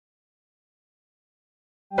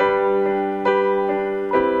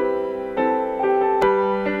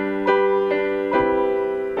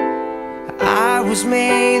was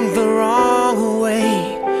made the wrong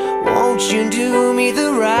way. Won't you do me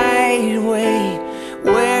the right way?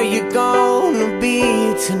 Where you gonna be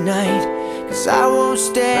tonight? 'Cause I won't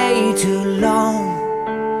stay too long.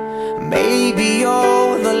 Maybe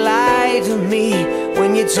you're the light of me.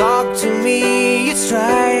 When you talk to me, it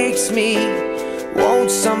strikes me.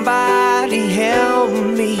 Won't somebody help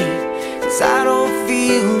me? 'Cause I don't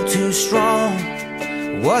feel too strong.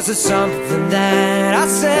 Was it something that I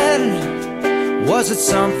said? Was it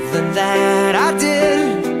something that I did?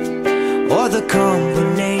 Or the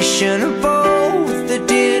combination of both that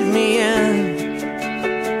did me in?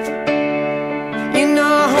 You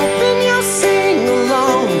know, hoping you'll sing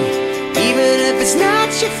along, even if it's not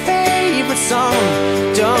your favorite song.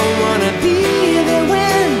 Don't wanna be there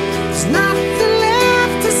when there's nothing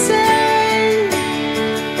left to say.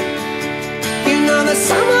 You know the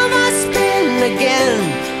summer must spin again,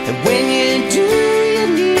 and when you do, you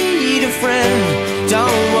need a friend.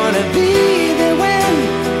 Don't wanna be there when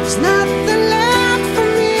there's nothing left for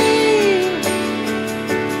me.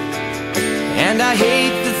 And I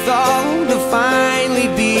hate the thought of finally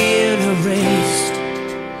being erased,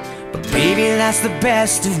 but baby, that's the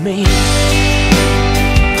best of me.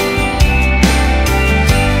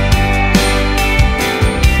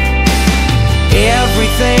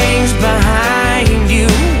 Everything's behind you,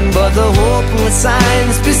 but the hopeless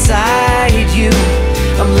signs beside you.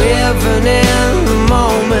 I'm living in the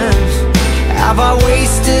moment. Have I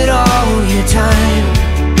wasted all your time?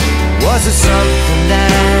 Was it something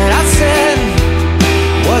that I said?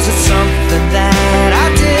 Was it something that I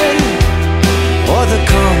did? Or the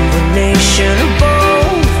combination of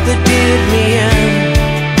both that did me in?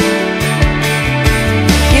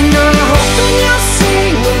 You know, I'm hoping you'll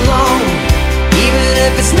sing along, even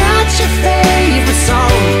if it's not your favorite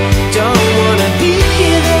song. Don't wanna be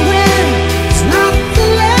there when there's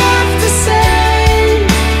nothing left to say.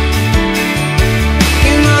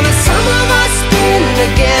 You know the summer must spin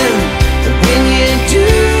again, and when you do,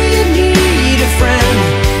 you need a friend.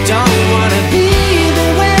 Don't wanna be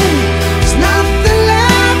there when there's nothing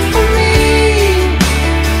left for me.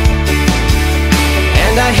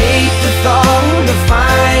 And I hate the thought of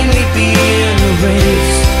finally being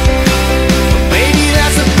erased. Baby,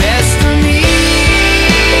 that's the best of me.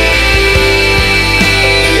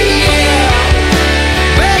 Yeah.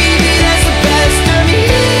 Baby, that's the best of me.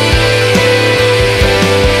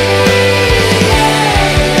 Yeah.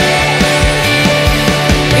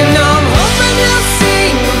 You know, I'm hoping you'll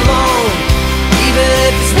sing along, even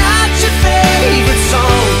if it's not your favorite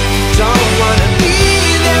song. Don't wanna be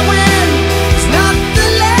there when there's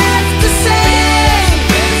nothing left to say.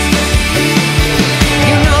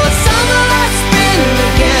 You know the summer must spin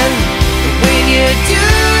again, and when you do,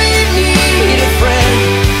 you need a friend.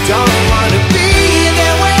 Don't wanna be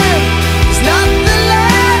there when there's nothing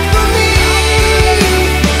left for me.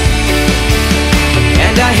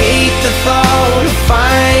 And I hate the thought of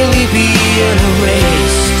finally being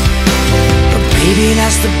erased, but baby,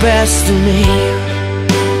 that's the best of me.